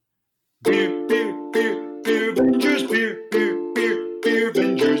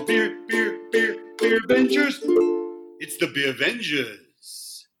The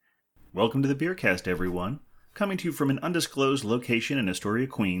Beervengers. Welcome to the Beercast, everyone. Coming to you from an undisclosed location in Astoria,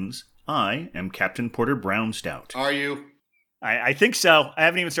 Queens, I am Captain Porter Brown Stout. Are you? I think so. I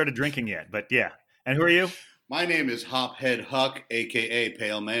haven't even started drinking yet, but yeah. And who are you? My name is Hophead Huck, a.k.a.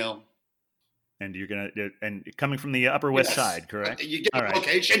 Pale Male. And you're coming from the Upper West Side, correct? You get the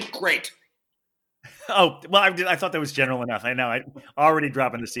location? Great. Oh, well, I thought that was general enough. I know. I already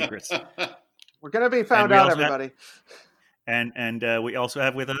dropping the secrets. We're going to be found out, everybody. And we also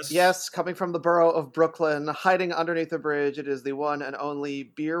have with us... Yes, coming from the borough of Brooklyn, hiding underneath the bridge, it is the one and only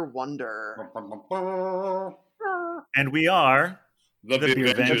Beer Wonder. And we are... The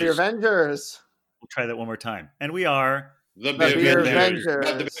Beervengers. The Beervengers. We'll try that one more time. And we are... The Beervengers.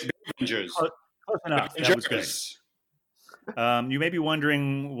 Beervengers. The Beervengers. Close enough. That was good. You may be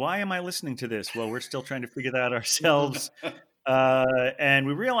wondering, why am I listening to this? Well, we're still trying to figure that out ourselves. And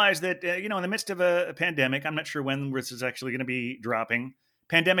we realized that, in the midst of a pandemic, I'm not sure when this is actually going to be dropping,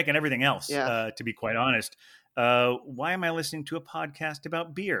 pandemic and everything else, to be quite honest. Why am I listening to a podcast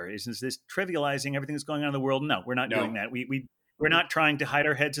about beer? Is this trivializing everything that's going on in the world? No, we're not doing that. We're not trying to hide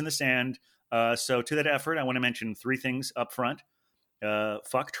our heads in the sand. So to that effort, I want to mention three things up front.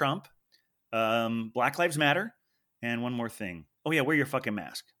 Fuck Trump, Black Lives Matter, and one more thing. Oh, yeah, wear your fucking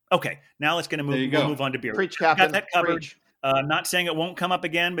mask. Okay, now let's we'll move on to beer. Preach, Captain. Got that covered. Preach. I'm not saying it won't come up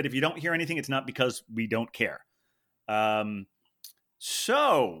again, but if you don't hear anything, it's not because we don't care. Since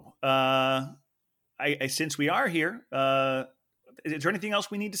we are here, is there anything else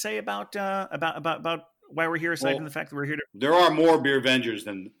we need to say about why we're here, aside from the fact that we're here? There are more Beervengers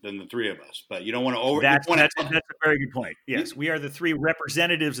than the three of us, but you don't want to over. That's a very good point. Yes, we are the three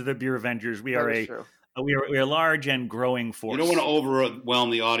representatives of the Beervengers. We are we are large and growing force. You don't want to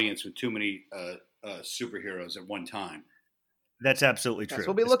overwhelm the audience with too many superheroes at one time. That's absolutely true. Yes,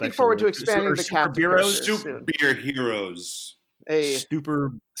 we'll be looking forward to expanding the cast. Super beer heroes.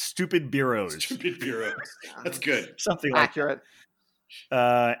 Stupid bureaus. Stupid bureaus. That's good. Something like accurate.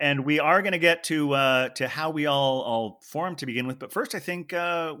 And we are going to get to how we all formed to begin with. But first, I think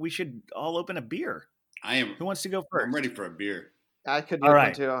we should all open a beer. I am. Who wants to go first? I'm ready for a beer. I could do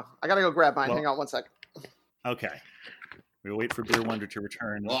one too. I got to go grab mine. Hang on one second. Okay. We'll wait for Beer Wonder to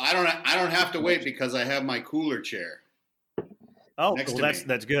return. Well, I don't have to wait because I have my cooler chair. Oh, well,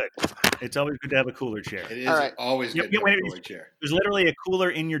 that's good. It's always good to have a cooler chair. It is always good to have a cooler chair. There's literally a cooler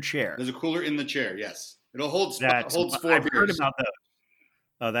in your chair. There's a cooler in the chair, yes. It'll hold 4 I've beers. Heard about those.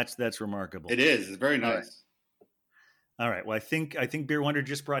 Oh, that's remarkable. It is. It's very nice. All right. Well, I think Beer Wonder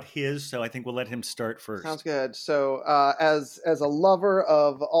just brought his, so I think we'll let him start first. Sounds good. So, as a lover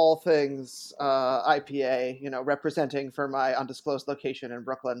of all things IPA, representing for my undisclosed location in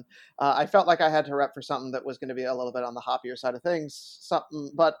Brooklyn, I felt like I had to rep for something that was going to be a little bit on the hoppier side of things.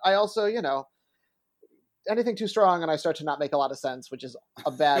 But I also, anything too strong and I start to not make a lot of sense, which is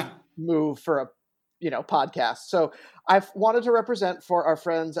a bad move for a podcast. So I've wanted to represent for our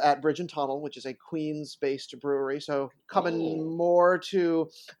friends at Bridge and Tunnel, which is a Queens-based brewery. So coming more to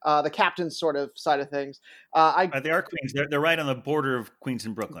the captain's sort of side of things. They are Queens. They're right on the border of Queens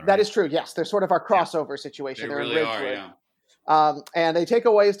and Brooklyn. Right? That is true. Yes, they're sort of our crossover situation. They They're really in are. Yeah. And they take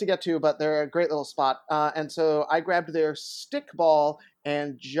a ways to get to, but they're a great little spot. And so I grabbed their Stickball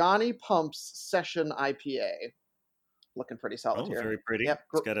and Johnny Pump's Session IPA. Looking pretty solid here. Very pretty. Yep.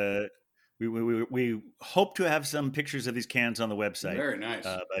 It's got a. We hope to have some pictures of these cans on the website. Very nice.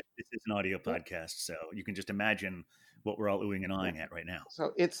 But this is an audio podcast, so you can just imagine what we're all oohing and eyeing at right now.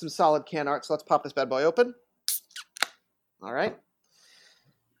 So it's some solid can art. So let's pop this bad boy open. All right.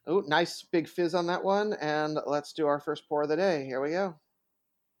 Oh, nice big fizz on that one. And let's do our first pour of the day. Here we go.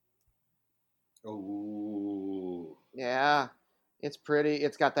 Oh. Yeah, it's pretty.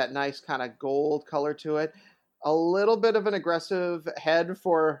 It's got that nice kind of gold color to it. A little bit of an aggressive head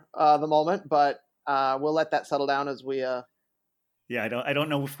for the moment, but we'll let that settle down as we. Yeah, I don't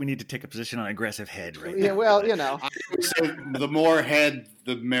know if we need to take a position on aggressive head right now. Yeah, well, I would say the more head,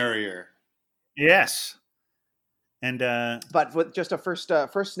 the merrier. Yes. And but with just a first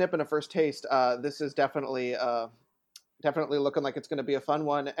snip and a first taste, this is definitely looking like it's going to be a fun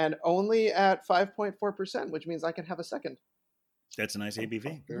one, and only at 5.4%, which means I can have a second. That's a nice ABV.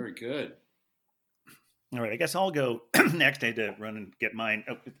 Oh, very good. All right, I guess I'll go next. I had to run and get mine.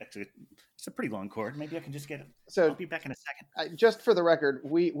 Oh, actually, it's a pretty long cord. Maybe I can just get it. So I'll be back in a second. Just for the record,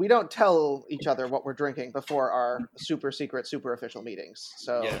 we don't tell each other what we're drinking before our super secret, super official meetings.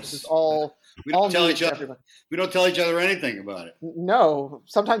 So This is all. We don't tell each other. We don't tell each other anything about it. No,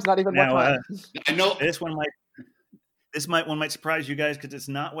 sometimes not even one time. I know this one might surprise you guys because it's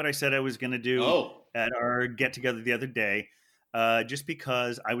not what I said I was going to do at our get together the other day. just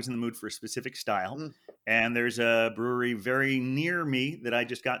because I was in the mood for a specific style. Mm. And there's a brewery very near me that I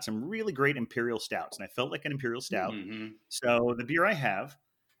just got some really great imperial stouts, and I felt like an imperial stout. Mm-hmm. So the beer I have,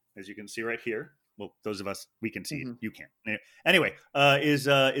 as you can see right here, well, those of us, we can see Mm-hmm. it. You can't. Anyway, is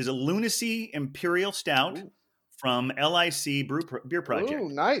a Lunacy Imperial Stout from LIC Beer Project. Ooh,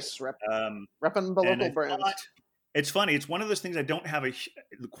 nice. Repping the and local brands. It's funny. It's one of those things I don't have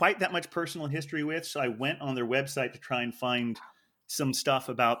quite that much personal history with. So I went on their website to try and find some stuff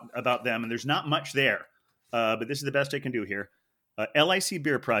about them, and there's not much there. But this is the best I can do here. LIC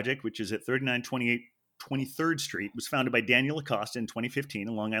Beer Project, which is at 3928 23rd Street, was founded by Daniel Acosta in 2015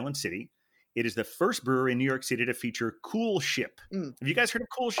 in Long Island City. It is the first brewery in New York City to feature Cool Ship. Have you guys heard of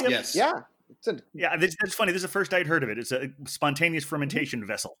Cool Ship? Yes. Yeah. That's funny. This is the first I'd heard of it. It's a spontaneous fermentation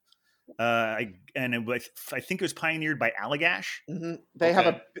vessel. I think it was pioneered by Allagash. Mm-hmm. They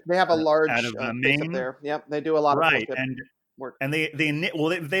have a large out of base up there. Yep, they do a lot of right work. And they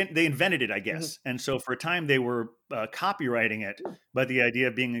invented it, I guess. Mm-hmm. And so for a time they were copywriting it, but the idea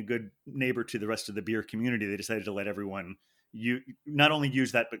of being a good neighbor to the rest of the beer community, they decided to let everyone not only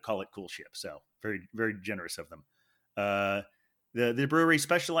use that but call it Cool Ship. So very, very generous of them. The brewery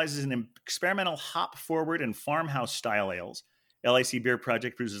specializes in experimental hop forward and farmhouse style ales. LIC Beer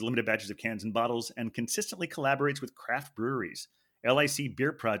Project produces limited batches of cans and bottles and consistently collaborates with craft breweries. LIC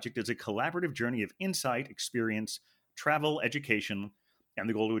Beer Project is a collaborative journey of insight, experience, travel, education, and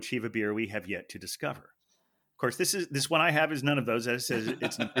the goal to achieve a beer we have yet to discover. Of course, this one I have is none of those. As it says,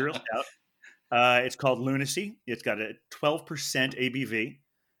 it's an imperial stout. It's called Lunacy. It's got a 12% ABV,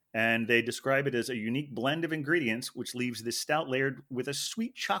 and they describe it as a unique blend of ingredients, which leaves this stout layered with a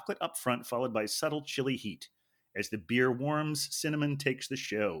sweet chocolate up front, followed by subtle chili heat. As the beer warms, cinnamon takes the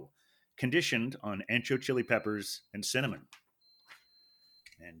show, conditioned on ancho chili peppers and cinnamon.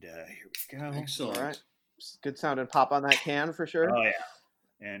 And here we go. Excellent. All right. Good sounding pop on that can for sure. Oh, yeah.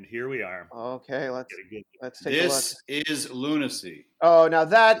 And here we are. Okay, let's take a look. This is Lunacy. Oh, now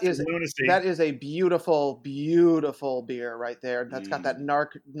that is a beautiful, beautiful beer right there. That's got that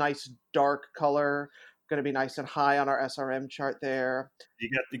nice dark color. Going to be nice and high on our SRM chart there.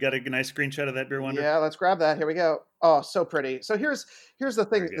 You got a nice screenshot of that beer, Wonder? Yeah, let's grab that. Here we go. Oh, so pretty. So here's the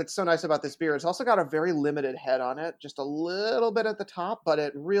thing that's so nice about this beer. It's also got a very limited head on it, just a little bit at the top, but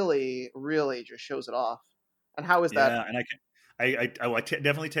it really, really just shows it off. And how is that? Yeah, and I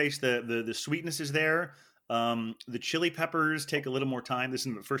definitely taste the sweetness is there. The chili peppers take a little more time. This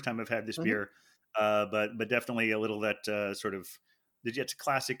is the first time I've had this beer, but definitely a little that sort of it's a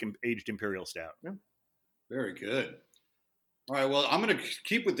classic aged imperial stout. Yeah. Very good. All right. Well, I'm going to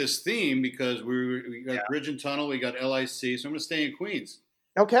keep with this theme because we got Bridge and Tunnel, we got LIC, so I'm going to stay in Queens.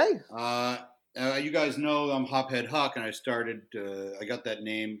 Okay. You guys know I'm Hophead Huck, and I got that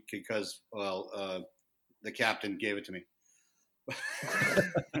name because the captain gave it to me.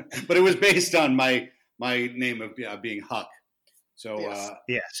 But it was based on my name of being Huck. So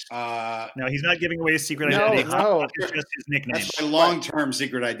yes. No, he's not giving away his secret identity. No. It's just his nickname. That's my long-term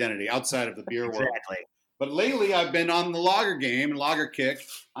secret identity outside of the beer world. Exactly. But lately, I've been on the lager game, lager kick.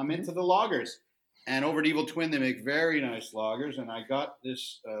 I'm into the lagers. And over at Evil Twin, they make very nice lagers. And I got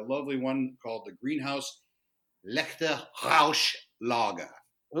this lovely one called the Greenhouse Lechter Rausch Lager.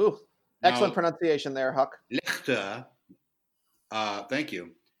 Ooh, excellent pronunciation there, Huck. Lechter, thank you.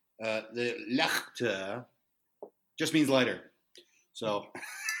 The Lechter just means lighter. So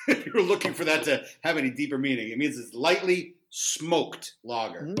if you were looking for that to have any deeper meaning, it means it's lightly smoked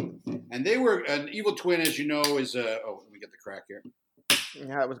lager. And they were an Evil Twin, as you know, is let me get the crack here.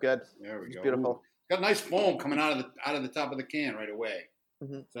 Yeah, that was good. There we go. Beautiful. It's got nice foam coming out of the top of the can right away.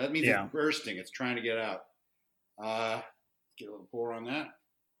 Mm-hmm. So that means it's bursting. It's trying to get out. Get a little pour on that.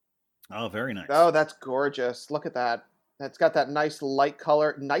 Oh, very nice. Oh, that's gorgeous. Look at that. That's got that nice light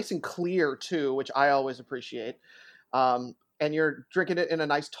color, nice and clear too, which I always appreciate. And you're drinking it in a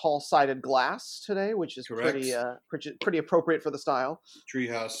nice tall-sided glass today, which is pretty appropriate for the style.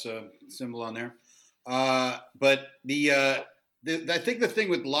 Treehouse symbol on there. But I think the thing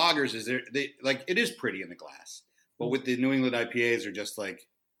with lagers is it is pretty in the glass, but with the New England IPAs are just like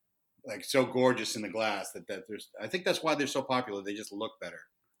so gorgeous in the glass that I think that's why they're so popular. They just look better.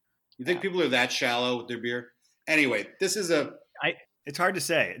 You think people are that shallow with their beer? Anyway, this is it's hard to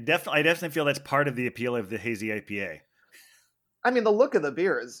say. I definitely feel that's part of the appeal of the hazy IPA. I mean, the look of the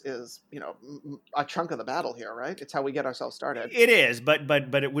beer is a chunk of the battle here, right? It's how we get ourselves started. It is, but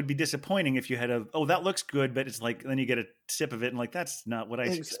it would be disappointing if you had that looks good, but it's like then you get a sip of it and like that's not what I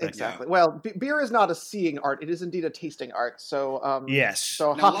expected. Exactly. Well, beer is not a seeing art; it is indeed a tasting art. So yes.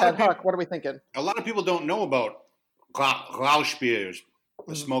 So Huck, what are we thinking? A lot of people don't know about Rausch beers.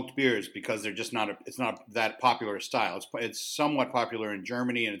 the smoked beers because they're just it's not that popular a style. It's somewhat popular in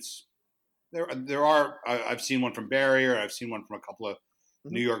Germany, and I've seen one from Barrier. I've seen one from a couple of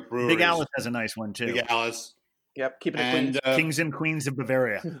New York breweries. Big Alice has a nice one too. Big Alice. Yep, keeping it clean. Kings and Queens of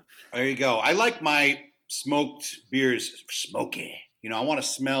Bavaria. There you go. I like my smoked beers smoky. I want it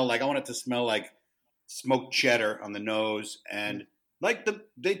to smell like smoked cheddar on the nose, and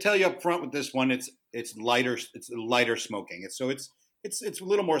they tell you up front with this one, it's lighter. It's lighter smoking. It's a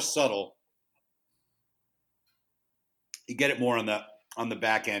little more subtle. You get it more on the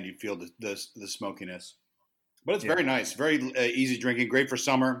back end. You feel the smokiness, but it's very nice, very easy drinking, great for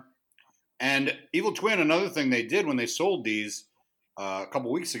summer. And Evil Twin, another thing they did when they sold these a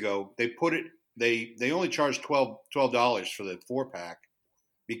couple weeks ago, they only charged $12 for the 4-pack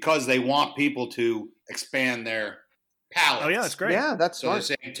because they want people to expand their palates. Oh yeah, that's great. Yeah, that's so. They're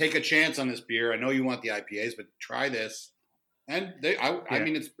saying, take a chance on this beer. I know you want the IPAs, but try this. And I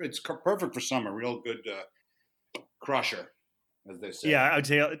mean, it's perfect for summer. Real good crusher, as they say. Yeah, I would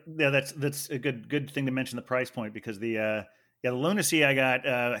say that's a good thing to mention the price point because the Lunacy I got.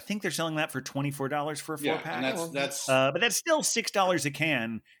 I think they're selling that for $24 for a 4-pack. And that's but that's still $6 a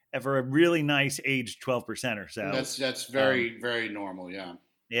can for a really nice aged 12% or so. That's very very normal. Yeah.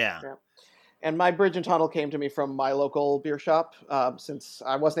 Yeah. And my bridge and tunnel came to me from my local beer shop since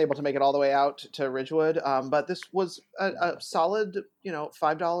I wasn't able to make it all the way out to Ridgewood. But this was a solid,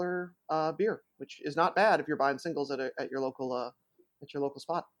 $5 beer, which is not bad if you're buying singles at your local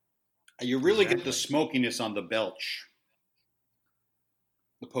spot. You really get the smokiness on the belch.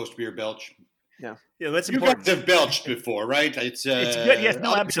 The post-beer belch. Yeah. Yeah, that's you important. guys have belched before, right? It's good. Yes,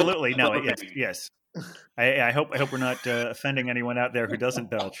 no, absolutely. No, yes. I hope we're not offending anyone out there who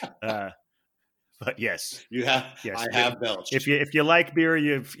doesn't belch. But yes, you have. Yes, I have belched. If you like beer,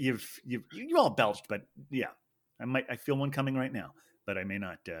 you all belched. But yeah, I feel one coming right now, but I may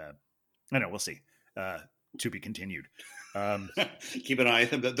not. I don't know. We'll see. To be continued. Keep an eye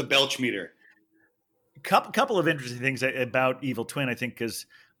on the belch meter. Couple of interesting things about Evil Twin, I think, because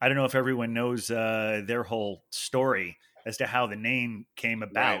I don't know if everyone knows their whole story as to how the name came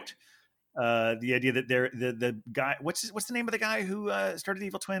about. Right. The idea that they're the guy. What's the name of the guy who started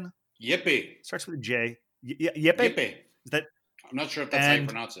Evil Twin? Yippee. Starts with a J. Yippee. Yippee. Is that? I'm not sure if that's how you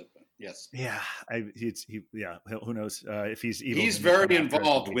pronounce it, but yes. Yeah. Who knows if he's evil? He's very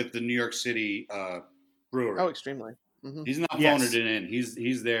involved with the New York City brewery. Oh, extremely. Mm-hmm. He's not phoning it in.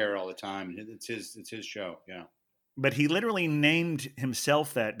 He's there all the time. It's his show. Yeah. But he literally named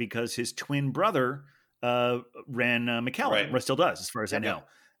himself that because his twin brother ran McKellar, or still does, as far as I know.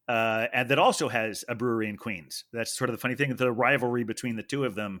 And that also has a brewery in Queens. That's sort of the funny thing. The rivalry between the two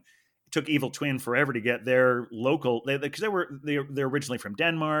of them. It took Evil Twin forever to get their local, because they're originally from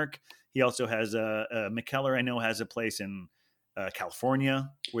Denmark. He also has McKellar, I know, has a place in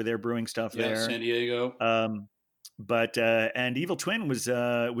California where they're brewing stuff there. San Diego. But Evil Twin was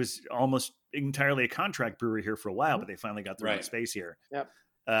almost entirely a contract brewery here for a while, but they finally got their own space here. Yep.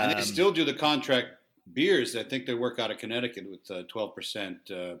 And they still do the contract beers. I think they work out of Connecticut with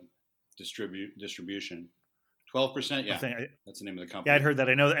 12% distribution. 12%, yeah. That's the name of the company. Yeah, I'd heard that.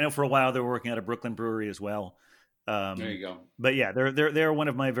 I know for a while they were working at a Brooklyn brewery as well. There you go. But yeah, they're one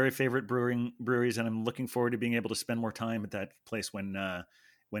of my very favorite breweries, and I'm looking forward to being able to spend more time at that place when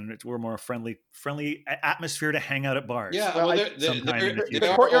we're more friendly atmosphere to hang out at bars. Yeah, well,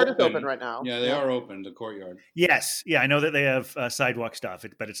 the courtyard is open right now. Yeah, they are open. The courtyard. Yes, yeah, I know that they have sidewalk stuff,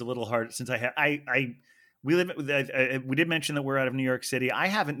 but it's a little hard since we did mention that we're out of New York City. I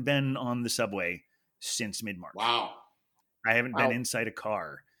haven't been on the subway since mid-March. Wow. I haven't been inside a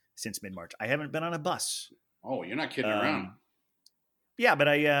car since mid-March. I haven't been on a bus. Oh, you're not kidding around. Yeah, but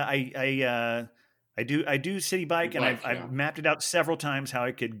I do city bike, and I've mapped it out several times how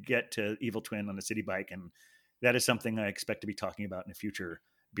I could get to Evil Twin on the city bike, and that is something I expect to be talking about in a future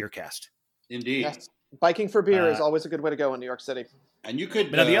beer cast. Indeed. Yes. Biking for beer is always a good way to go in New York City. And you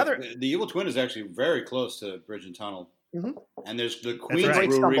could, the Evil Twin is actually very close to Bridge and Tunnel. Mm-hmm. And there's the Queens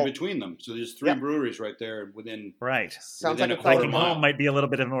Brewery between them. So there's three breweries right there within. Right. Sounds like a biking home might be a little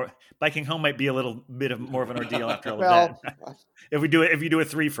bit more of an ordeal after all of that. If we do a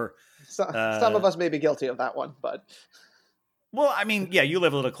threefer. Some of us may be guilty of that one, but. Well, I mean, yeah, you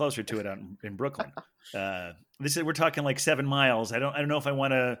live a little closer to it out in Brooklyn. We're talking like 7 miles. I don't know if I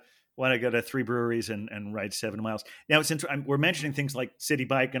want to go to 3 breweries and ride 7 miles. Now, since we're mentioning things like City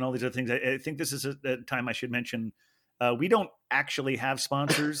Bike and all these other things, I think this is a time I should mention. We don't actually have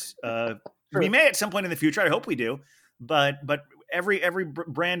sponsors. We may at some point in the future. I hope we do. But every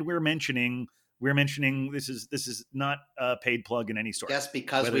brand we're mentioning this is not a paid plug in any sort. Just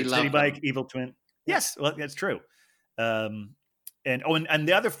because whether we it's love City them. Bike, Evil Twin. Yes, well, that's true. And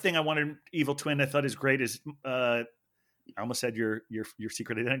the other thing I wanted, Evil Twin, I thought is great is I almost said your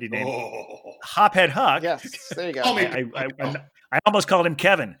secret identity name, Hophead Huck. Yes, there you go. I almost called him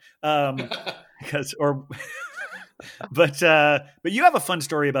Kevin, but you have a fun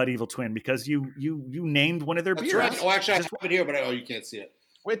story about Evil Twin because you named one of their beers. Right. Oh, actually, I have it here, but you can't see it.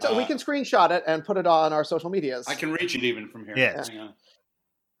 We can screenshot it and put it on our social medias. I can reach it even from here. Yeah.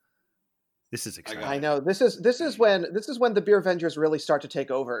 This is exciting. I know. This is when the Beervengers really start to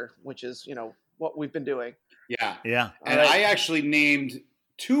take over, which is what we've been doing. Yeah. Yeah. And I actually named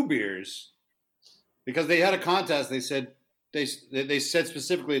 2 beers because they had a contest. They said they said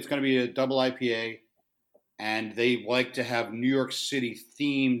specifically it's going to be a double IPA, and they like to have New York City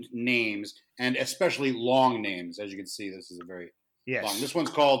themed names and especially long names. As you can see, this is a very long. This one's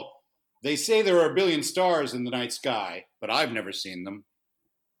called "They Say There Are a Billion Stars in the Night Sky, but I've Never Seen Them."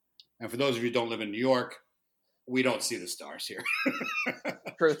 And for those of you who don't live in New York, we don't see the stars here.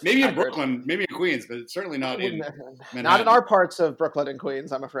 Maybe in Brooklyn, maybe in Queens, but it's certainly not in Manhattan. Not in our parts of Brooklyn and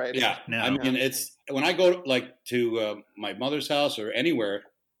Queens, I'm afraid. Yeah, no. I mean, it's when I go to my mother's house or anywhere,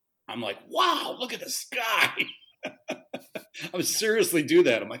 I'm like, wow, look at the sky. I would seriously do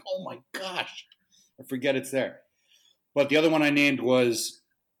that. I'm like, oh my gosh, I forget it's there. But the other one I named was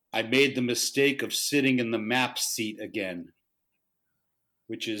I made the mistake of sitting in the map seat again,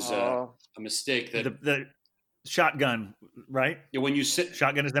 which is a mistake that the shotgun, right? Yeah, when you sit,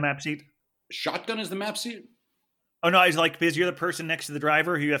 shotgun is the map seat. Shotgun is the map seat. Oh no, it's like because you're the person next to the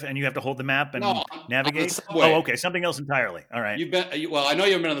driver who you have to hold the map and navigate. Oh, okay, something else entirely. All right. Well, I know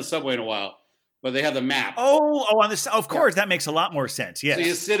you haven't been on the subway in a while, but they have the map. On the of course that makes a lot more sense. Yes. So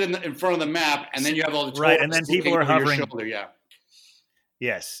you sit in front of the map, and then you have all the right, and then people are hovering. Your shoulder, yeah.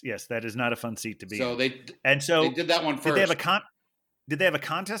 Yes, that is not a fun seat to be. So they did that one first. Did they have a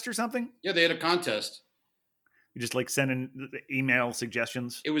contest or something? Yeah, they had a contest. You just like send in email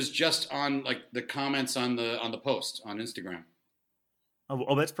suggestions. It was just on like the comments on the post on Instagram.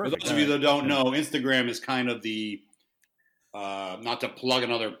 Oh, that's perfect. For those of you that don't know, Instagram is kind of the not to plug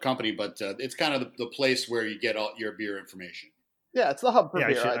another company, but it's kind of the place where you get all your beer information. Yeah, it's the hub for beer.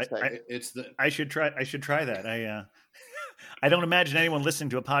 I should try that. I don't imagine anyone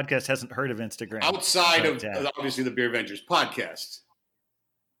listening to a podcast hasn't heard of Instagram outside of obviously the Beervengers podcast.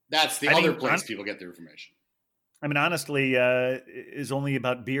 That's the other place people get their information. I mean, honestly, it's only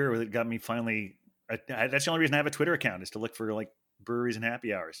about beer that got me finally. That's the only reason I have a Twitter account is to look for like breweries and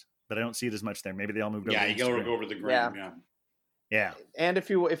happy hours, but I don't see it as much there. Maybe they all moved over. Yeah, you go over the gram. Yeah. And if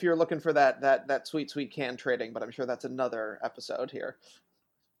you're looking for that sweet can trading, but I'm sure that's another episode here.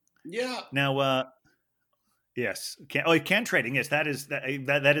 Yeah. Now, yes, can trading. Yes, that is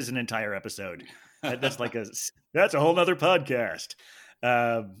an entire episode. That's a whole nother podcast.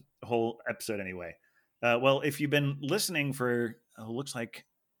 Whole episode anyway. Well, if you've been listening for looks like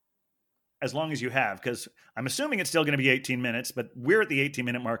as long as you have, because I'm assuming it's still going to be 18 minutes, but we're at the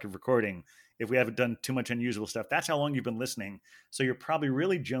 18-minute mark of recording. If we haven't done too much unusual stuff, that's how long you've been listening. So you're probably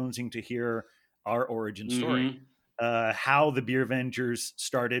really jonesing to hear our origin story, how the Beervengers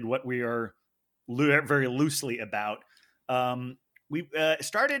started, what we are very loosely about. We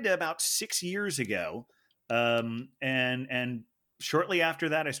started about 6 years ago, and shortly after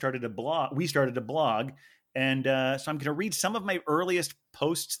that, we started a blog, and so I'm going to read some of my earliest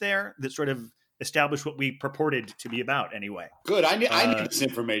posts there that sort of establish what we purported to be about. Anyway, good. I need this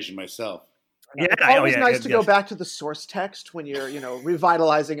information myself. Yeah, it's always nice to go back to the source text when you're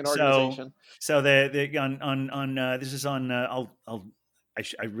revitalizing an organization. So this is on. I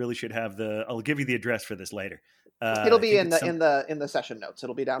really should have I'll give you the address for this later. It'll be in the session notes.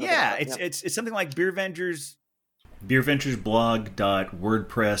 It'll be down. Yeah, it's something like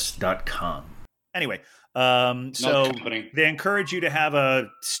beervengersblog.wordpress.com. Anyway, so they encourage you to have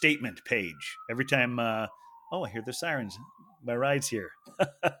a statement page every time. I hear the sirens. My ride's here.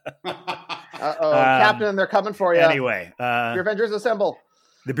 Captain, they're coming for you. Anyway, Beervengers assemble.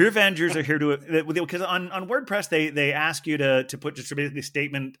 The Beervengers are here because on WordPress they ask you to put just basically a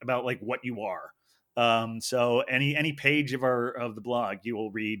statement about like what you are. So any page of the blog you will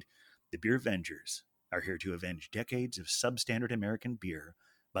read, the Beervengers are here to avenge decades of substandard American beer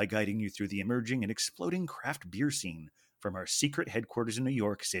by guiding you through the emerging and exploding craft beer scene from our secret headquarters in New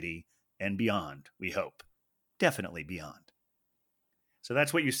York City and beyond. We hope, definitely beyond. So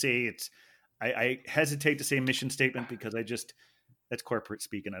that's what you see. I hesitate to say mission statement because that's corporate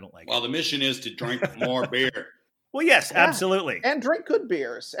speak and I don't like it. Well, the mission is to drink more beer. Well, yes, absolutely. And drink good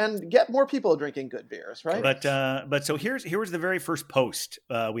beers and get more people drinking good beers, right? But so here was the very first post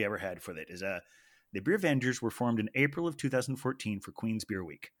we ever had for that is the Beervengers were formed in April of 2014 for Queens Beer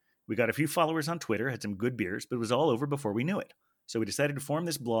Week. We got a few followers on Twitter, had some good beers, but it was all over before we knew it. So we decided to form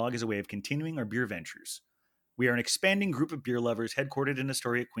this blog as a way of continuing our beer ventures. We are an expanding group of beer lovers headquartered in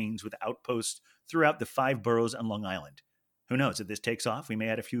Astoria, Queens, with outposts throughout the 5 boroughs on Long Island. Who knows, if this takes off, we may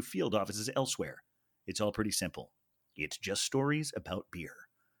add a few field offices elsewhere. It's all pretty simple. It's just stories about beer.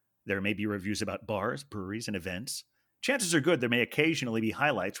 There may be reviews about bars, breweries, and events. Chances are good there may occasionally be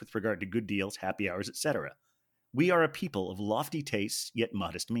highlights with regard to good deals, happy hours, etc. We are a people of lofty tastes, yet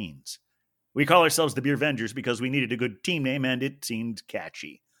modest means. We call ourselves the Beervengers because we needed a good team name and it seemed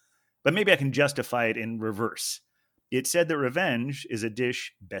catchy. But maybe I can justify it in reverse. It said that revenge is a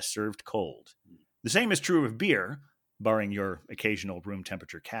dish best served cold. The same is true of beer, barring your occasional room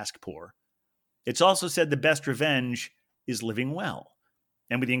temperature cask pour. It's also said the best revenge is living well.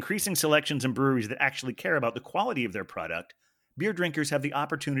 And with the increasing selections and breweries that actually care about the quality of their product, beer drinkers have the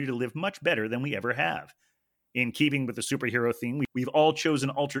opportunity to live much better than we ever have. In keeping with the superhero theme, we've all chosen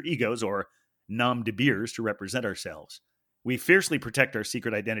alter egos or nom de beers to represent ourselves. We fiercely protect our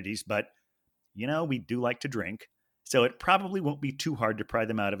secret identities, but, we do like to drink, so it probably won't be too hard to pry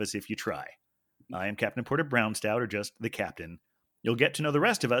them out of us if you try. I am Captain Porter Brown Stout, or just the Captain. You'll get to know the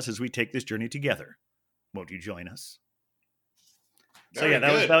rest of us as we take this journey together. Won't you join us? Very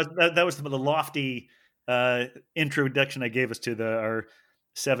that was some of the lofty introduction I gave us to our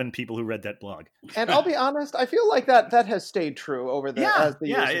 7 people who read that blog. And I'll be honest, I feel like that has stayed true over as the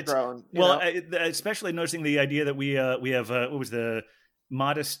years have grown. Especially noticing the idea that we have what was the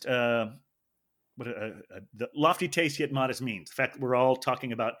modest the lofty taste yet modest means. In fact, we're all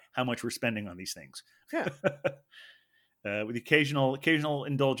talking about how much we're spending on these things. Yeah. With occasional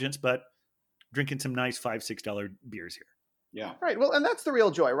indulgence, but drinking some nice $5-6 beers here. Yeah. Right. Well, and that's the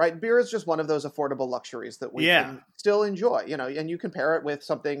real joy, right? Beer is just one of those affordable luxuries that we can still enjoy, and you compare it with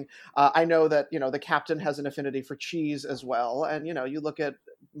something. I know that, the Captain has an affinity for cheese as well. And, you look at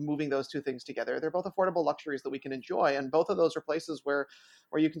moving those two things together, they're both affordable luxuries that we can enjoy. And both of those are places where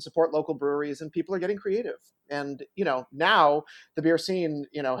you can support local breweries and people are getting creative. And, now the beer scene,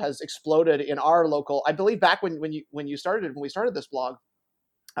 has exploded in our local, I believe back when we started this blog,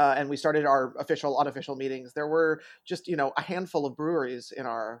 and we started our official, unofficial meetings, there were just, a handful of breweries in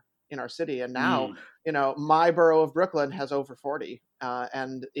our city. And now, my borough of Brooklyn has over 40,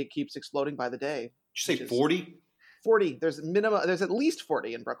 and it keeps exploding by the day. Did you say 40? 40. There's at least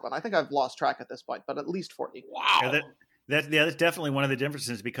 40 in Brooklyn. I think I've lost track at this point, but at least 40. Wow. That's definitely one of the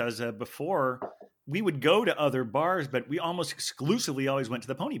differences, because before we would go to other bars, but we almost exclusively always went to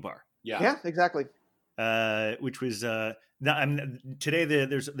the Pony Bar. Yeah, exactly. Which was today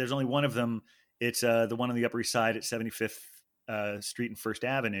there's only one of them. It's the one on the Upper East Side at 75th Street and First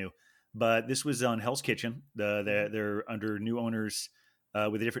Avenue. But this was on Hell's Kitchen. They're under new owners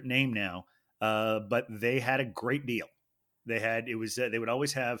with a different name now. But they had a great deal. They would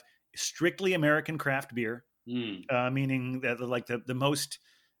always have strictly American craft beer, meaning that the most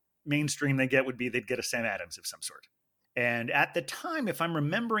mainstream they get would be they'd get a Sam Adams of some sort. And at the time, if I'm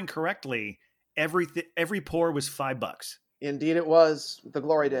remembering correctly, every pour was $5. Indeed, it was the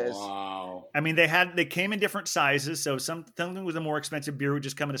glory days. Wow. I mean, they came in different sizes, so something with a more expensive beer would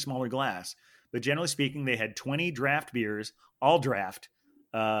just come in a smaller glass. But generally speaking, they had 20 draft beers, all draft,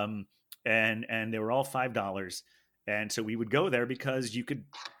 and they were all $5. And so we would go there because you could,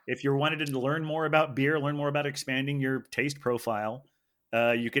 if you wanted to learn more about beer, learn more about expanding your taste profile,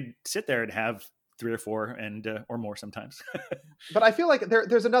 you could sit there and have 3 or 4 and or more sometimes. But I feel like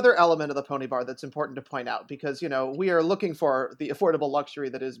there's another element of the Pony Bar that's important to point out, because we are looking for the affordable luxury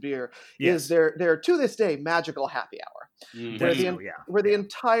that is beer. Yes. Is there to this day magical happy hour, where the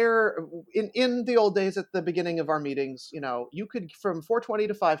entire in the old days at the beginning of our meetings, you could from 4:20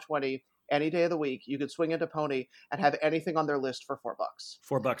 to 5:20 any day of the week, you could swing into Pony and have anything on their list for $4.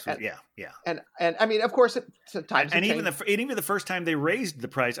 $4, yeah. And I mean, of course, times and even the first time they raised the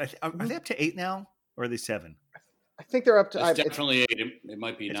price, are they up to 8 now, or are they 7? I think they're up to. It's definitely 8. It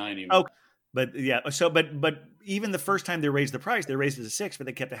might be 9 even. Okay, but yeah. So, but even the first time they raised the price, they raised it to 6, but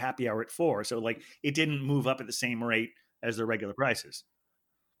they kept a happy hour at 4. So it didn't move up at the same rate as their regular prices.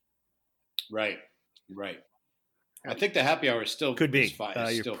 Right. I think the happy hour still could be.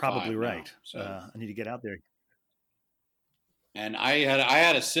 You're still probably right. Now, so. I need to get out there. And I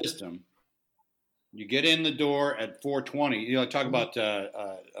had a system. You get in the door at 4:20. Talk about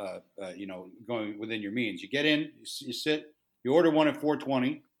going within your means. You get in, you sit, you order one at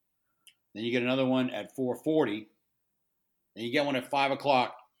 4:20, then you get another one at 4:40, then you get one at 5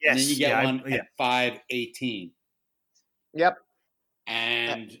 o'clock, and then you get one at 5:18. Yep.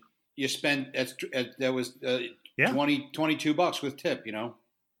 And you spend that was. $22 with tip, man.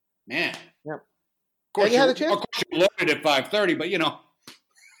 Yep. Of course, you loaded at 5:30, but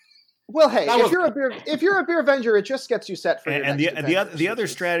Well, hey, if you're a beer venger, it just gets you set for your and next the other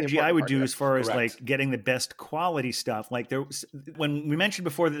strategy I would do as far as Correct. like getting the best quality stuff, like there was, when we mentioned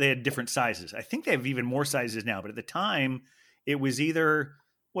before that they had different sizes. I think they have even more sizes now, but at the time it was either,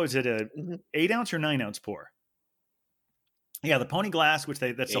 what was it, a 8 ounce or 9 ounce pour? Yeah, the Pony Glass, which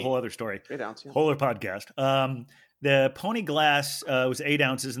that's a whole other story, 8 ounce, yeah. whole other podcast. The Pony Glass was 8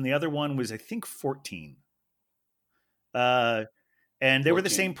 ounces, and the other one was I think 14. And they 14. Were the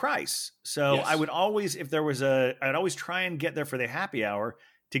same price. So yes. I would always, if there was I'd always try and get there for the happy hour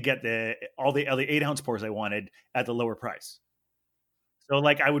to get all the 8 ounce pours I wanted at the lower price. So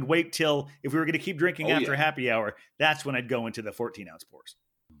like I would wait till, if we were going to keep drinking after happy hour, that's when I'd go into the 14 ounce pours.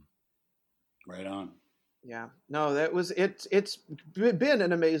 Right on. Yeah, no, it's been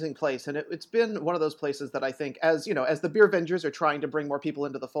an amazing place, and it's been one of those places that I think, as you know, as the Beervengers are trying to bring more people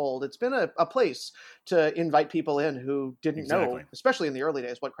into the fold, it's been a place to invite people in who didn't know, especially in the early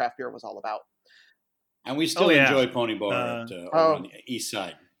days, what craft beer was all about. And we still enjoy Pony Bar on the east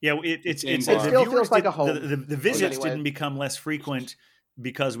side. Yeah, it still feels like a home. The visits didn't become less frequent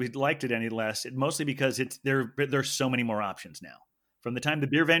because we liked it any less. Mostly because there's so many more options now. From the time the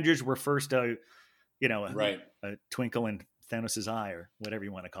Beervengers were first a twinkle in Thanos' eye, or whatever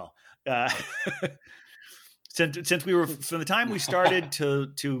you want to call. Since we were, from the time we started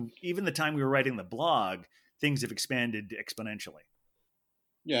to even the time we were writing the blog, things have expanded exponentially.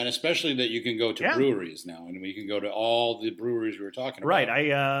 Yeah, and especially that you can go to breweries now, and we can go to all the breweries we were talking about. Right.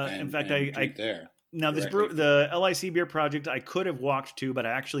 I there. Now the LIC Beer Project, I could have walked to, but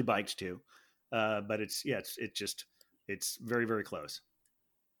I actually biked to. But it's very, very close.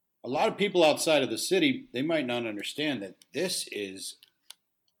 A lot of people outside of the city, they might not understand that this is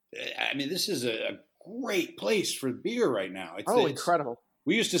a great place for beer right now. It's incredible.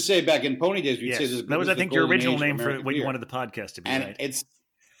 We used to say back in Pony days, we'd say this. That was, I think, your original name for what you wanted the podcast to be. And right? it's.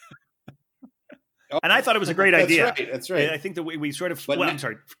 And I thought it was a great idea. That's right. I think that we sort of. I'm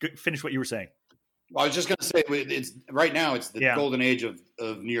sorry. Finish what you were saying. Well, I was just going to say, it's right now. It's the golden age of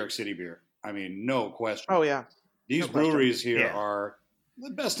New York City beer. I mean, no question. Oh yeah, these breweries here are the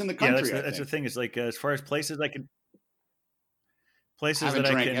best in the country. Yeah, that's the thing. Is like as far as places that I could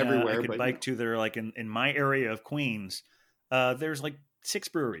bike to that are like in my area of Queens. There's like 6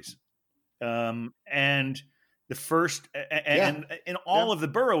 breweries, and the first and in all of the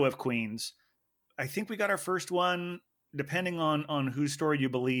borough of Queens, I think we got our first one. Depending on whose story you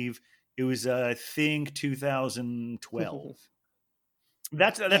believe, it was I think 2012.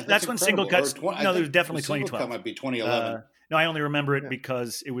 That's when incredible. Single Cuts. No, there was definitely 2012. Single Cut might be 2011. No, I only remember it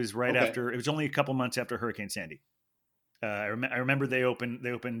because it was right after. It was only a couple months after Hurricane Sandy. I remember they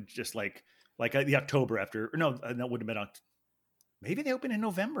opened just like the October after. Or no, that would have been maybe they opened in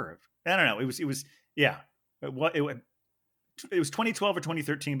November. I don't know. It was It was 2012 or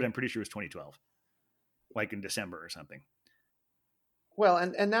 2013, but I'm pretty sure it was 2012, like in December or something. Well,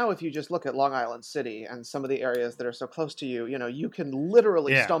 and now if you just look at Long Island City and some of the areas that are so close to you, you can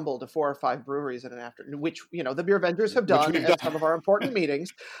literally stumble to 4 or 5 breweries in an afternoon, which, the Beervengers have done at some of our important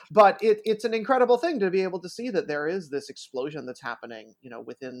meetings. But it's an incredible thing to be able to see that there is this explosion that's happening,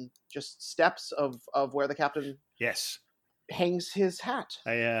 within just steps of where the captain hangs his hat.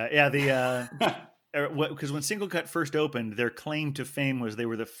 Because when Single Cut first opened, their claim to fame was they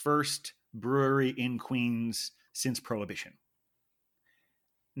were the first brewery in Queens since Prohibition.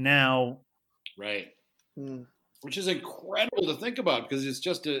 Now, right, which is incredible to think about because it's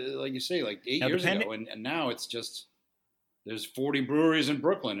just like you say, like 8 years ago, and now it's just there's 40 breweries in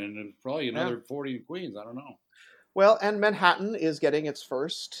Brooklyn and probably another 40 in Queens. I don't know. Well, and Manhattan is getting its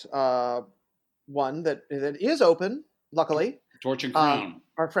first one that is open. Luckily, Torch and Crown.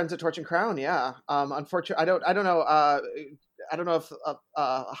 Our friends at Torch and Crown, unfortunately, I don't know. I don't know if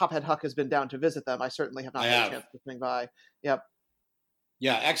Hophead Huck has been down to visit them. I certainly have not had a chance to swing by. Yep.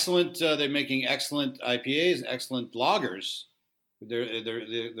 Yeah, excellent. They're making excellent IPAs, excellent lagers. They're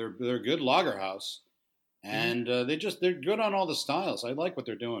a good lager house, and they're good on all the styles. I like what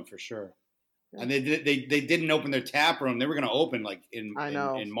they're doing for sure. Yeah. And they didn't open their tap room. They were going to open like in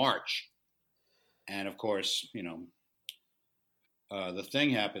March, and of course, the thing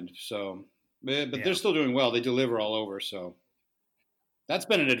happened. So, but they're still doing well. They deliver all over. So that's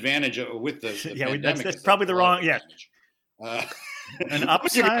been an advantage with the pandemic. That's probably the wrong an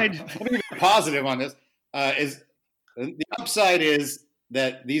upside. Let me be positive on this. Is the upside is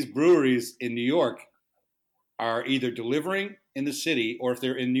that these breweries in New York are either delivering in the city, or if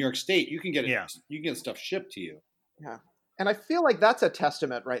they're in New York State, you can get stuff shipped to you. Yeah, And I feel like that's a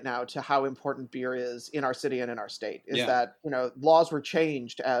testament right now to how important beer is in our city and in our state, is that, laws were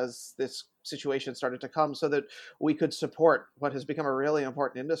changed as this situation started to come so that we could support what has become a really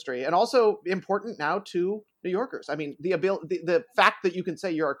important industry, and also important now to New Yorkers. I mean, the fact that you can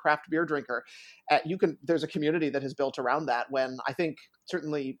say you're a craft beer drinker, there's a community that has built around that, when I think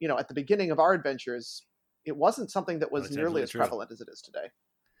certainly, at the beginning of our adventures, it wasn't something that was nearly as prevalent as it is today.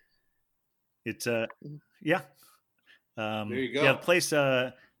 It's yeah. There you go. Yeah, the place.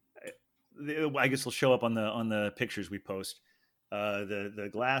 I guess will show up on the pictures we post. The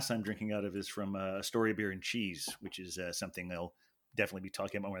glass I'm drinking out of is from Astoria Beer and Cheese, which is something they'll definitely be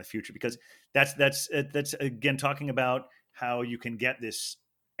talking about more in the future, because that's again talking about how you can get this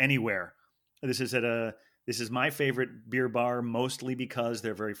anywhere. This is my favorite beer bar, mostly because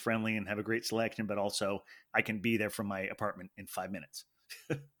they're very friendly and have a great selection, but also I can be there from my apartment in 5 minutes.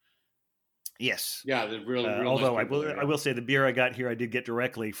 Yes. Yeah, they're really although nice I will say the beer I got here I did get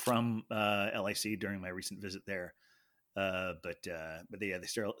directly from LIC during my recent visit there. But yeah, they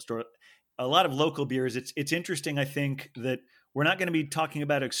store a lot of local beers. It's interesting. I think that we're not going to be talking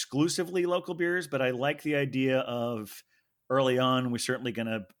about exclusively local beers, but I like the idea of early on. We're certainly going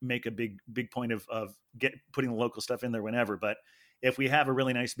to make a big point of putting the local stuff in there whenever. But if we have a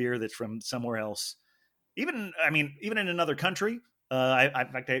really nice beer that's from somewhere else, even in another country. In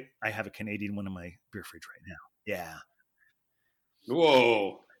fact, I have a Canadian one in my beer fridge right now. Yeah.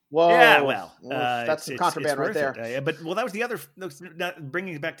 Whoa. Yeah, well, that's some contraband right there. But that was the other.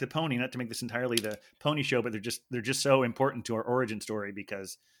 Bringing it back to Pony, not to make this entirely the Pony show, but they're just so important to our origin story,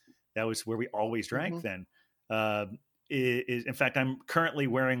 because that was where we always drank. Then, in fact, I'm currently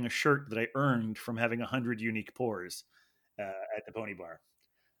wearing a shirt that I earned from having 100 unique pours at the Pony Bar.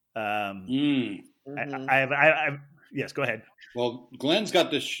 I have. Yes, go ahead. Well, Glenn's got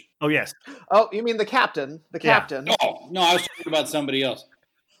this. Oh, yes. Oh, you mean the captain? The captain. No, I was talking about somebody else.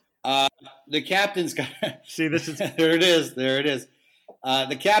 The captain's got. See, this is there. It is.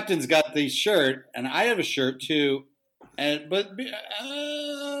 The captain's got the shirt, and I have a shirt too. But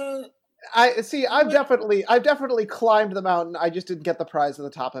I've definitely climbed the mountain. I just didn't get the prize at the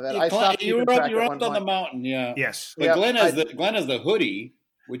top of it. You were up on the mountain, yeah. Yes. But Glenn has the hoodie,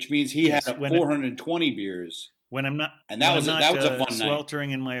 which means he had 420 beers. When I'm not, and that was a fun night.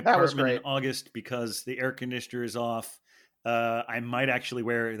 Sweltering in my apartment in August because the air conditioner is off. I might actually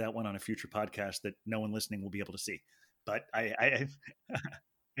wear that one on a future podcast that no one listening will be able to see, but I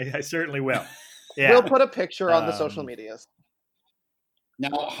certainly will. Yeah. We'll put a picture on the social medias.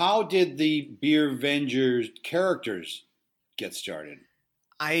 Now, how did the Beervengers characters get started?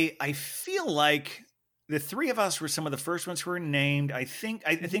 I feel like the three of us were some of the first ones who were named. I think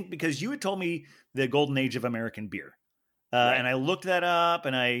because you had told me the golden age of American beer, right. And I looked that up,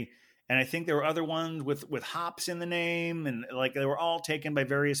 and I think there were other ones with hops in the name, and like they were all taken by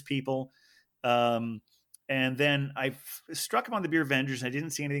various people. And then I struck upon the Beervengers, and I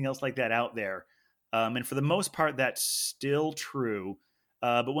didn't see anything else like that out there. And for the most part, that's still true.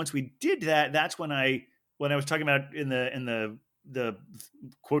 But once we did that, that's when I was talking about in the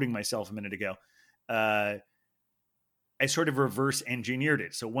quoting myself a minute ago. I sort of reverse engineered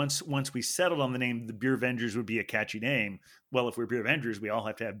it. So once we settled on the name, the Beervengers would be a catchy name. Well, if we're Beervengers, we all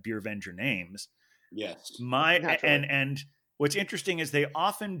have to have Beervenger names. Yes. And what's interesting is they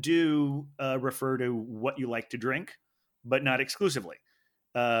often do refer to what you like to drink, but not exclusively.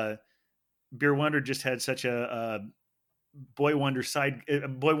 Beer Wonder just had such a boy wonder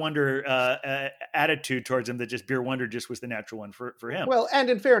attitude towards him that just Beer Wonder just was the natural one for him. Well, and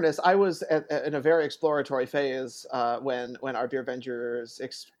in fairness, I was in a very exploratory phase when our Beervengers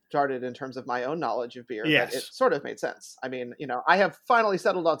started in terms of my own knowledge of beer. Yes. But it sort of made sense. I mean, I have finally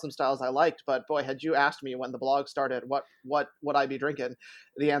settled on some styles I liked, but boy, had you asked me when the blog started, what would I be drinking?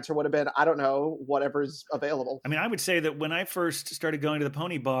 The answer would have been, I don't know, whatever's available. I mean, I would say that when I first started going to the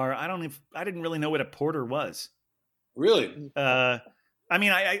Pony Bar, I didn't really know what a porter was. Really? I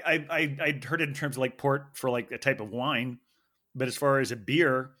mean, I'd heard it in terms of like port for like a type of wine, but as far as a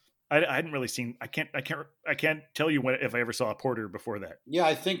beer, I hadn't really seen. I can't tell you if I ever saw a porter before that. Yeah,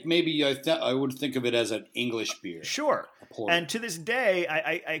 I think maybe I would think of it as an English beer. Sure. And to this day,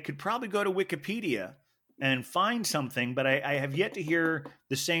 I could probably go to Wikipedia and find something, but I have yet to hear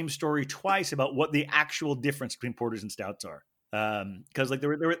the same story twice about what the actual difference between porters and stouts are. Because like there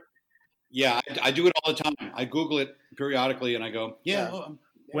were. Yeah, I do it all the time. I Google it periodically, and I go,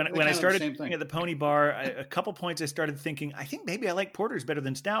 When I started at the Pony Bar, a couple points I started thinking, I think maybe I like porters better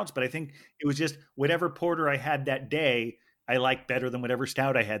than stouts, but I think it was just whatever porter I had that day, I liked better than whatever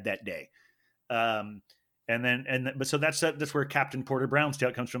stout I had that day. So that's where Captain Porter Brown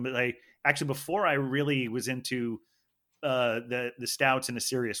Stout comes from. But before I really was into the stouts in a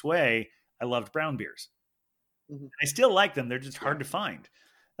serious way, I loved brown beers. Mhm. I still like them. They're just hard to find.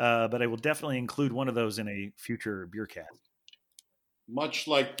 But I will definitely include one of those in a future beer cast. Much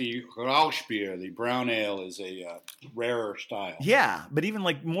like the Rauchbier, the brown ale is a rarer style. Yeah, but even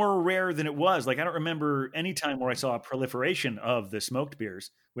like more rare than it was. Like I don't remember any time where I saw a proliferation of the smoked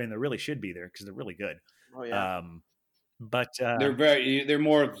beers when there really should be there because they're really good. Oh yeah. But They're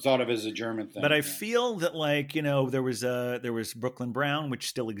more thought of as a German thing. But I feel that like there was Brooklyn Brown, which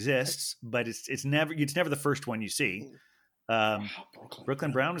still exists, but it's never the first one you see.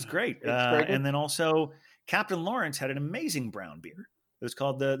 Brooklyn Brown is great, and then also Captain Lawrence had an amazing brown beer. It was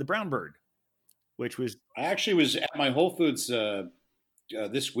called the Brown Bird, which was. I actually was at my Whole Foods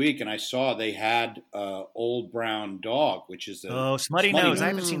this week, and I saw they had Old Brown Dog, which is Smutty Nose. I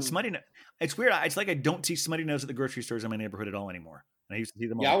haven't seen Smutty Nose. It's weird. It's like I don't see Smutty Nose at the grocery stores in my neighborhood at all anymore. And I used to see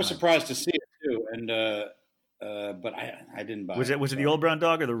them all the time. I was surprised to see it too, and but I didn't buy it. Was it the Old Brown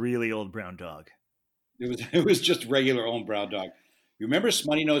Dog or the really Old Brown Dog? It was just regular Old Brown Dog. You remember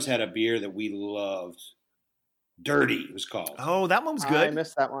Smutty Nose had a beer that we loved? Dirty, it was called. Oh, that one was good. I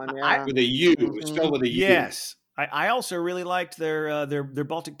missed that one. Yeah, with a U. It was spelled with a U. Yes, I also really liked their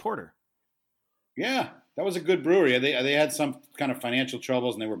Baltic Porter. Yeah, that was a good brewery. They had some kind of financial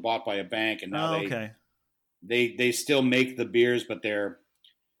troubles, and they were bought by a bank, and now they still make the beers, but they're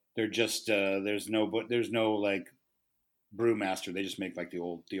just there's no like brewmaster. They just make like the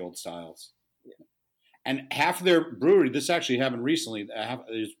old styles. Yeah. And half of their brewery, this actually happened recently.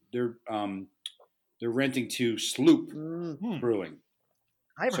 They're renting to Sloop Brewing.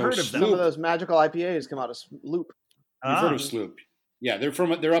 I've heard of them. Some of those magical IPAs come out of Sloop. You've heard of Sloop? Yeah,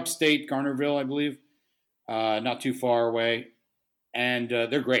 they're upstate Garnerville, I believe, not too far away, and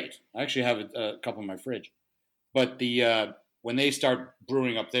they're great. I actually have a couple in my fridge. But when they start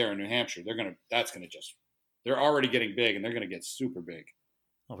brewing up there in New Hampshire, they're already getting big, and they're gonna get super big.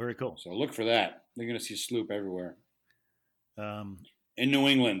 Oh, very cool. So look for that. They're gonna see Sloop everywhere. In New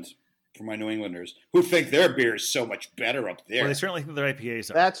England. For my New Englanders who think their beer is so much better up there. Well, they certainly think their IPAs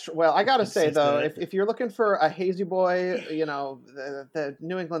are. I got to say though, if you're looking for a hazy boy, the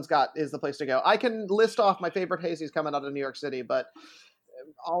New England's is the place to go. I can list off my favorite hazies coming out of New York City, but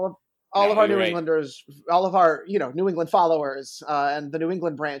all of our New Englanders, all of our New England followers, and the New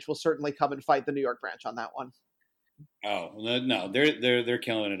England branch will certainly come and fight the New York branch on that one. Oh no, they're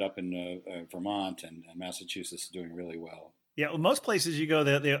killing it up in Vermont, and Massachusetts is doing really well. Yeah, well, most places you go,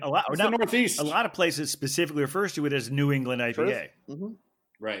 the Northeast. A lot of places specifically refers to it as New England IPA,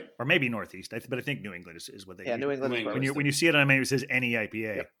 right? Or maybe Northeast, but I think New England is what they. Yeah, use. New England. When you see it on a menu, it says any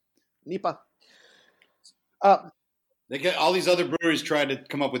IPA. Yep. NEPA. They get all these other breweries try to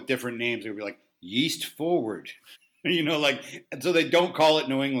come up with different names. They'd be like Yeast Forward, and so they don't call it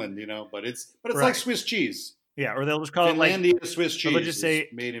New England, but it's like Swiss cheese. Yeah, or they'll just call Finlandia it Swiss cheese. They'll just say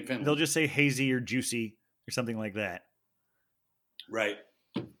made in Finland. They'll just say hazy or juicy or something like that. Right.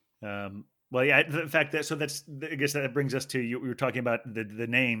 Well, yeah. The fact that I guess that brings us to you. We were talking about the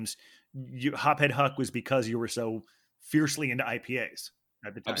names. Hophead Huck was because you were so fiercely into IPAs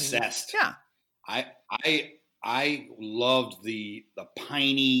at the time. Obsessed. Yeah. I loved the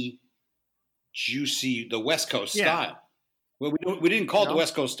piney, juicy, the West Coast style. Well, we didn't call it the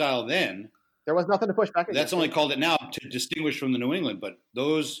West Coast style then. There was nothing to push back against. That's only called it now to distinguish from the New England. But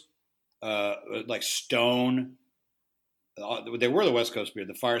those like Stone. They were the West Coast beer,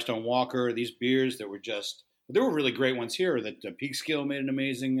 the Firestone Walker, these beers that were there were really great ones here. That Peekskill made an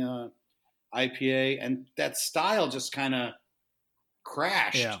amazing IPA, and that style just kind of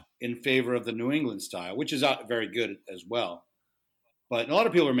crashed in favor of the New England style, which is very good as well. But a lot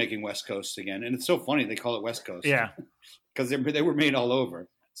of people are making West Coast again, and it's so funny they call it West Coast. Yeah, because they were made all over.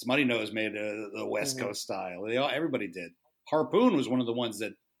 Smutty Nose made the West Coast style. Everybody did. Harpoon was one of the ones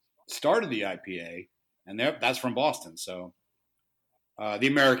that started the IPA. And that's from Boston, so the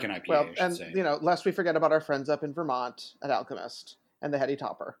American IPA, I should say. Lest we forget about our friends up in Vermont at Alchemist and the Heady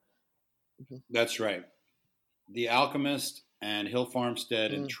Topper. Mm-hmm. That's right. The Alchemist and Hill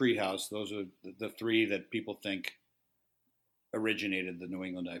Farmstead and Treehouse, those are the three that people think originated the New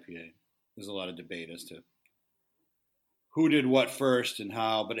England IPA. There's a lot of debate as to who did what first and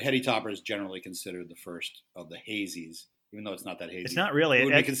how, but Heady Topper is generally considered the first of the hazies. Even though it's not that hazy. It's not really. It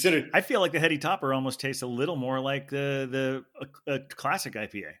would be considered. I feel like the Heady Topper almost tastes a little more like the classic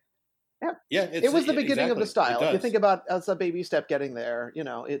IPA. Yeah. It was the beginning of the style. If you think about as a baby step getting there,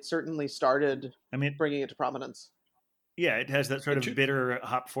 it certainly started bringing it to prominence. Yeah, it has that sort of bitter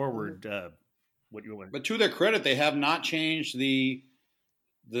hop forward what you want. But to their credit, they have not changed the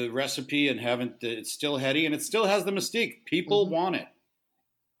recipe and it's still heady and it still has the mystique. People want it.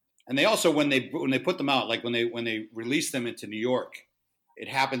 And they also, when they put them out, like when they release them into New York, it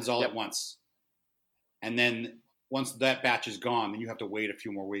happens all at once. And then once that batch is gone, then you have to wait a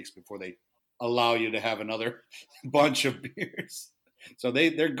few more weeks before they allow you to have another bunch of beers. So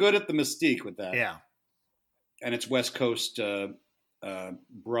they're good at the mystique with that. Yeah. And it's West Coast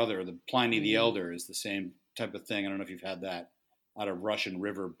brother, the Pliny the Elder, is the same type of thing. I don't know if you've had that out of Russian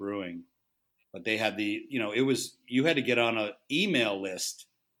River Brewing, but they had you had to get on an email list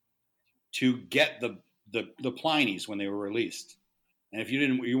to get the Plinies when they were released. And if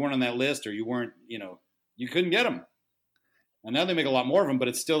you weren't on that list, or you weren't, you couldn't get them. And now they make a lot more of them, but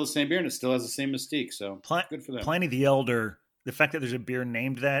it's still the same beer and it still has the same mystique. So good for them. Pliny the Elder, the fact that there's a beer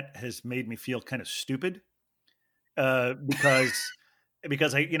named that has made me feel kind of stupid. Because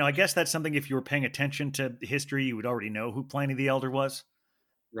I guess that's something, if you were paying attention to history, you would already know who Pliny the Elder was.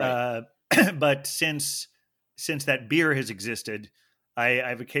 Right. But since that beer has existed,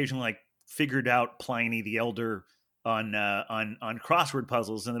 I've occasionally figured out Pliny the Elder on crossword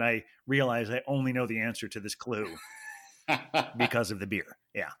puzzles, and then I realize I only know the answer to this clue because of the beer.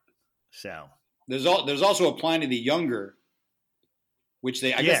 Yeah. So there's also a Pliny the Younger, which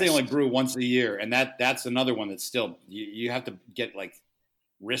I guess they only brew once a year, and that's another one that's still you have to get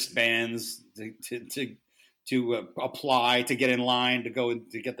wristbands to apply to get in line to go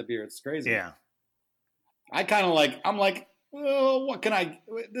to get the beer. It's crazy. Yeah. I kind of I'm well, what can I?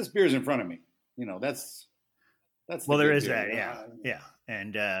 This beer's in front of me. That's well, there is beer. That. Yeah.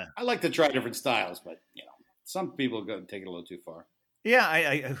 And I like to try different styles, but some people go take it a little too far. Yeah,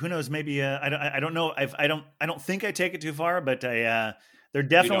 I who knows? Maybe I don't know. I don't think I take it too far, but there are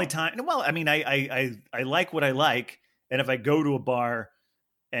definitely times. Well, I mean, I like what I like, and if I go to a bar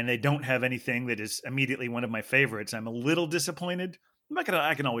and they don't have anything that is immediately one of my favorites, I'm a little disappointed.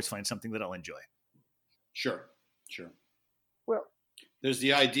 I can always find something that I'll enjoy. Sure. Well, there's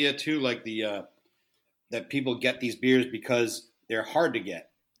the idea too, that people get these beers because they're hard to get.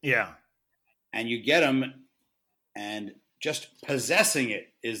 Yeah, and you get them, and just possessing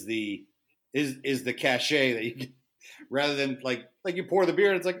it is the cachet that you get, rather than like you pour the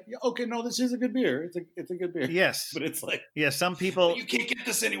beer and it's okay, no, this is a good beer. It's a good beer. Yes, but it's some people, you can't get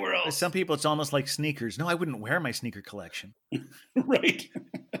this anywhere else. Some people, it's almost like sneakers. No, I wouldn't wear my sneaker collection. Right.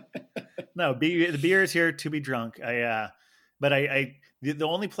 No, the beer is here to be drunk. But the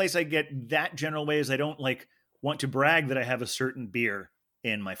only place I get that general way is I don't want to brag that I have a certain beer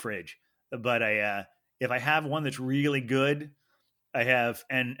in my fridge, but if I have one that's really good, I have,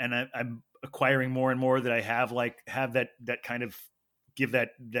 and I'm acquiring more and more that I have that kind of give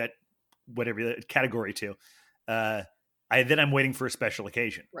that whatever category to. Then I'm waiting for a special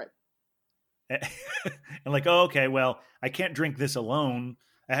occasion. Right. And okay, well, I can't drink this alone.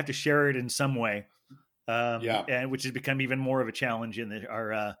 I have to share it in some way. And which has become even more of a challenge in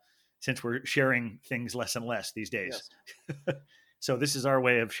our since we're sharing things less and less these days. Yes. So this is our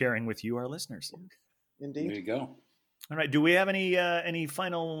way of sharing with you, our listeners. Indeed. There you go. All right. Do we have any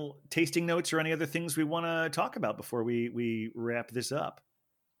final tasting notes or any other things we want to talk about before we wrap this up?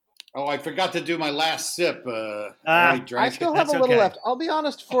 Oh, I forgot to do my last sip. I still have a little left. I'll be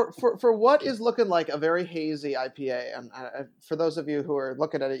honest, for what is looking like a very hazy IPA, and for those of you who are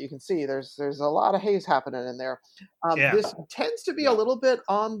looking at it, you can see there's a lot of haze happening in there. This tends to be a little bit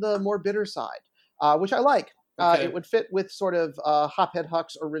on the more bitter side, which I like. Okay. It would fit with sort of Hophead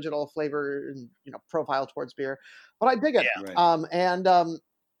Huck's original flavor and profile towards beer, but I dig it. Yeah. Right.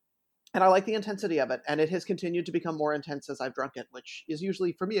 And I like the intensity of it, and it has continued to become more intense as I've drunk it, which is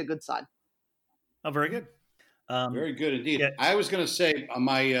usually, for me, a good sign. Oh, very good. Very good indeed. Yeah. I was going to say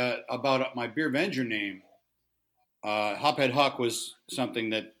about my Beervenger name, Hophead Huck was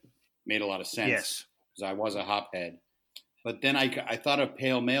something that made a lot of sense. Yes. Because I was a hophead. But then I thought of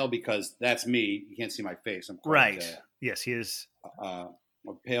Pale Male because that's me. You can't see my face. I'm quite, right. Yes, he is. A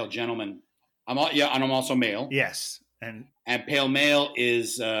pale gentleman. And I'm also male. Yes. And Pale Male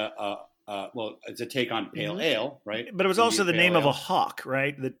is it's a take on Pale Ale, right? But it was also the name of a hawk,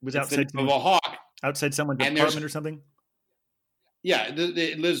 right? That was outside of a hawk, outside someone's apartment or something. Yeah,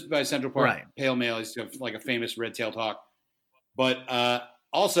 it lives by Central Park. Right. Pale Male is like a famous red-tailed hawk, but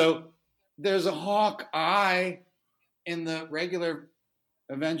also there's a hawk eye in the regular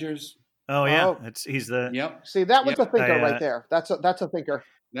Avengers. Oh yeah, he's the. Yep. See, that was a thinker right there. That's a thinker.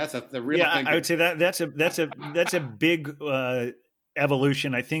 That's the real thing. I would say that's a big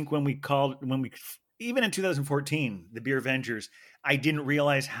evolution. I think when we even in 2014, the Beervengers, I didn't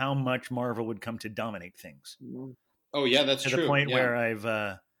realize how much Marvel would come to dominate things. Oh yeah, that's true. To the point where I've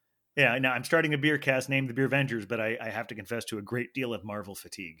now I'm starting a beer cast named the Beervengers, but I have to confess to a great deal of Marvel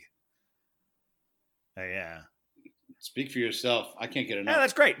fatigue. Speak for yourself. I can't get enough. Yeah,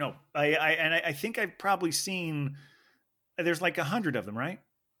 that's great. No, I think I've probably seen. There's like 100 of them, right?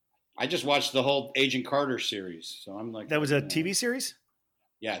 I just watched the whole Agent Carter series, so I'm like. That was a TV series.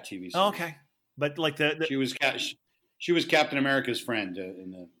 Yeah, TV series. Oh, okay, but like she was Captain America's friend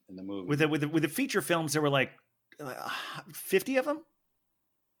in the movie. With the feature films, there were like 50 of them.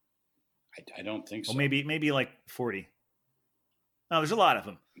 I don't think so. Well, maybe like 40. Oh, there's a lot of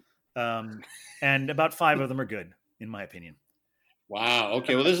them, and about 5 of them are good, in my opinion. Wow.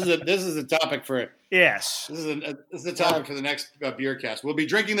 Okay. Well, this is a topic for yes. This is a topic for the next beer cast. We'll be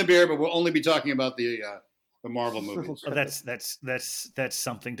drinking the beer, but we'll only be talking about the Marvel movies. Oh, that's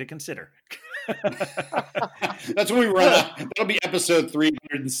something to consider. That's when we run out. That'll be episode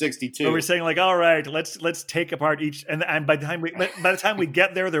 362. Where we're saying like, all right, let's take apart each, and by the time we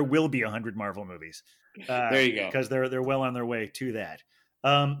get there will be 100 Marvel movies. There you go. Because they're well on their way to that.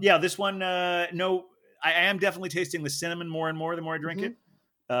 This one, no, I am definitely tasting the cinnamon more and more the more I drink it.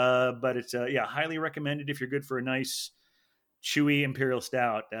 But it's highly recommended if you're good for a nice chewy imperial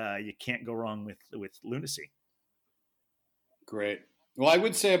stout. You can't go wrong with Lunacy. Great. Well, I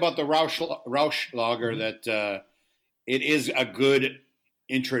would say about the Rausch Lager that it is a good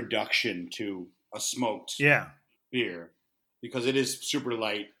introduction to a smoked beer because it is super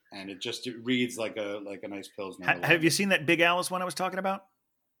light and it reads like a nice Pilsner. Have you seen that Big Alice one I was talking about?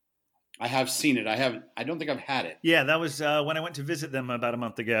 I have seen it. I don't think I've had it. Yeah, that was when I went to visit them about a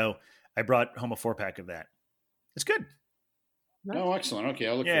month ago. I brought home a 4-pack of that. It's good. Oh, excellent. Okay,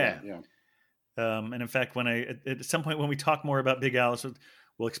 I'll look for that. Yeah. And in fact, at some point when we talk more about Big Alice,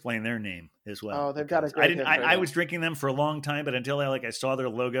 we'll explain their name as well. Oh, they've got a great history. I was drinking them for a long time, but until I saw their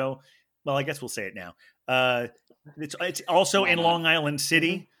logo. Well, I guess we'll say it now. It's also in Long Island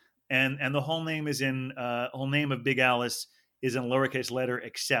City, and the whole name whole name of Big Alice is in lowercase letter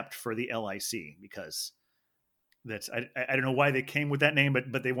except for the LIC because I don't know why they came with that name,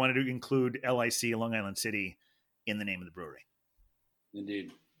 but they wanted to include LIC Long Island City in the name of the brewery.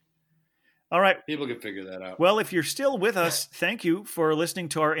 Indeed. All right. People can figure that out. Well, if you're still with us, thank you for listening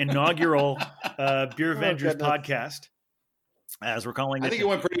to our inaugural Beervengers podcast, as we're calling it. I think it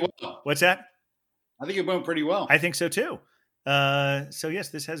went pretty well. What's that? I think it went pretty well. I think so, too. So, yes,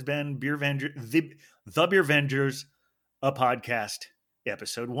 this has been the Beervengers, a podcast,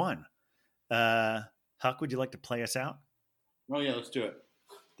 episode 1. Huck, would you like to play us out? Oh, yeah, let's do it.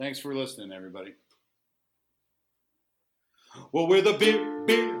 Thanks for listening, everybody. Well, we're the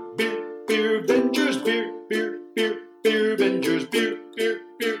Beervengers, Beervengers,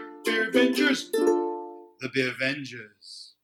 Beervengers. The Beervengers.